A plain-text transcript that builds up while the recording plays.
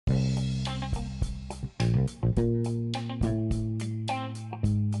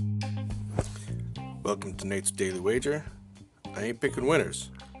Welcome to Nate's Daily Wager. I ain't picking winners,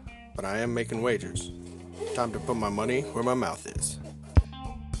 but I am making wagers. Time to put my money where my mouth is.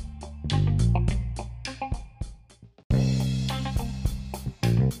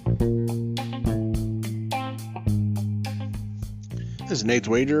 This is Nate's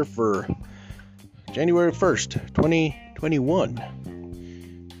Wager for January 1st,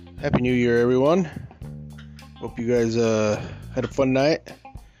 2021. Happy New Year, everyone. Hope you guys had a fun night,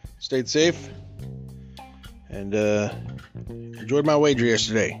 stayed safe, and enjoyed my wager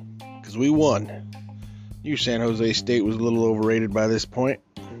yesterday, because we won. Knew San Jose State was a little overrated by this point.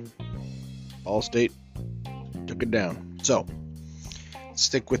 Ball State took it down. So, let's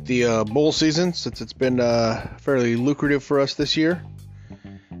stick with the bowl season, since it's been fairly lucrative for us this year.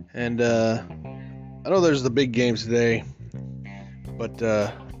 And I know there's the big games today, but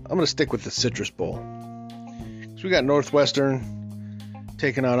I'm going to stick with the Citrus Bowl. So we got Northwestern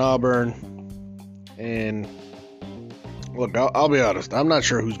taking on Auburn, and look, I'll be honest, I'm not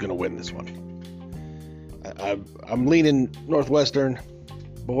sure who's going to win this one. I'm leaning Northwestern,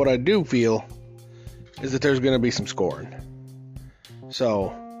 but what I do feel is that there's going to be some scoring.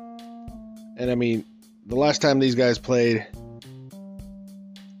 So, and I mean, the last time these guys played,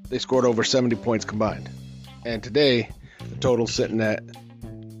 they scored over 70 points combined. And today, the total's sitting at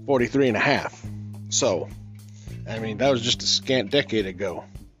 43.5. So, I mean, that was just a scant decade ago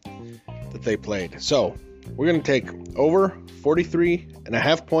that they played. So, we're going to take over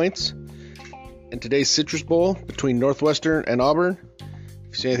 43.5 points in today's Citrus Bowl between Northwestern and Auburn. If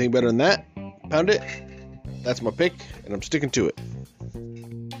you see anything better than that, pound it. That's my pick, and I'm sticking to it.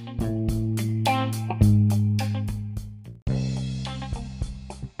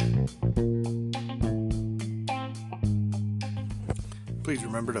 Please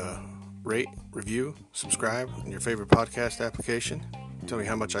remember to rate, review, subscribe in your favorite podcast application. Tell me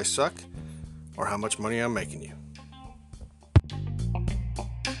how much I suck or how much money I'm making you.